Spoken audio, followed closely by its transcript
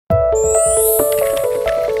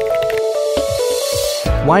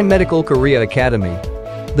Why Medical Korea Academy?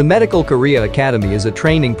 The Medical Korea Academy is a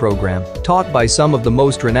training program taught by some of the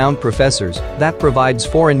most renowned professors that provides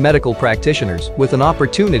foreign medical practitioners with an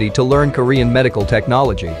opportunity to learn Korean medical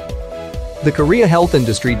technology. The Korea Health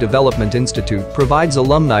Industry Development Institute provides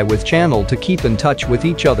alumni with channel to keep in touch with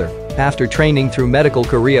each other after training through Medical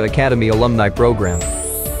Korea Academy alumni program.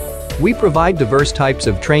 We provide diverse types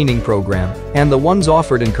of training program, and the ones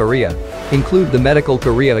offered in Korea include the Medical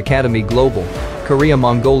Korea Academy Global,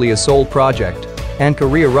 Korea-Mongolia Seoul Project, and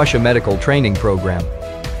Korea-Russia Medical Training Program.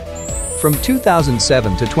 From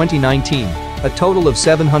 2007 to 2019, a total of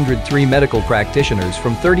 703 medical practitioners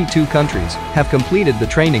from 32 countries have completed the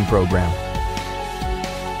training program.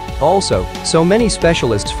 Also, so many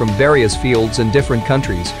specialists from various fields and different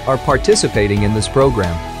countries are participating in this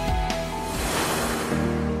program.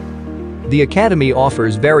 The Academy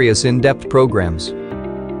offers various in-depth programs.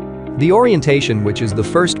 The orientation, which is the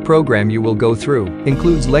first program you will go through,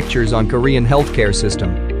 includes lectures on Korean healthcare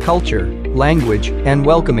system, culture, language, and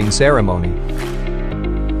welcoming ceremony.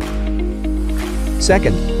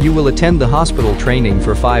 Second, you will attend the hospital training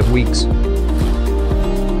for 5 weeks.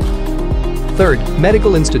 Third,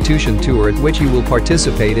 medical institution tour at which you will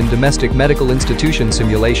participate in domestic medical institution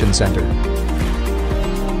simulation center.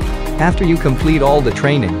 After you complete all the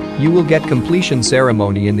training, you will get completion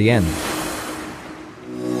ceremony in the end.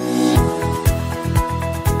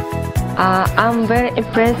 I'm very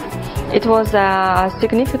impressed. It was a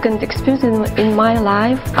significant experience in my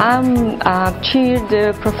life. I'm cheered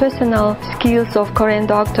the professional skills of Korean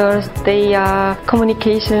doctors, their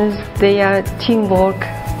communications, their teamwork.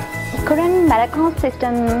 Korean medical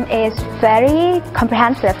system is very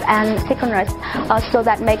comprehensive and synchronous, so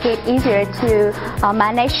that make it easier to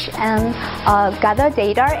manage and gather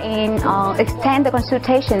data and extend the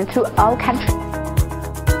consultation through all countries.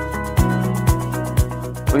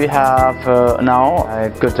 We have now a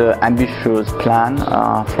good ambitious plan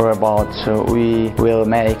for about we will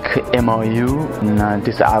make MOU in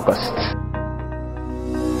this August.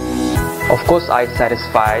 Of course, I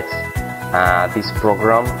satisfied this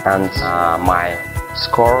program, and my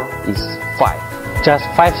score is 5. Just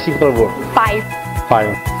 5 simple words. 5.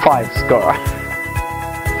 5 score.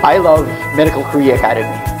 I love Medical Korea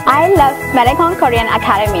Academy. I love Medical Korean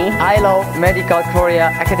Academy. I love Medical Korea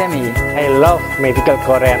Academy. I love Medical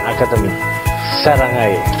Korean Academy.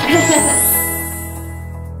 Sarangay.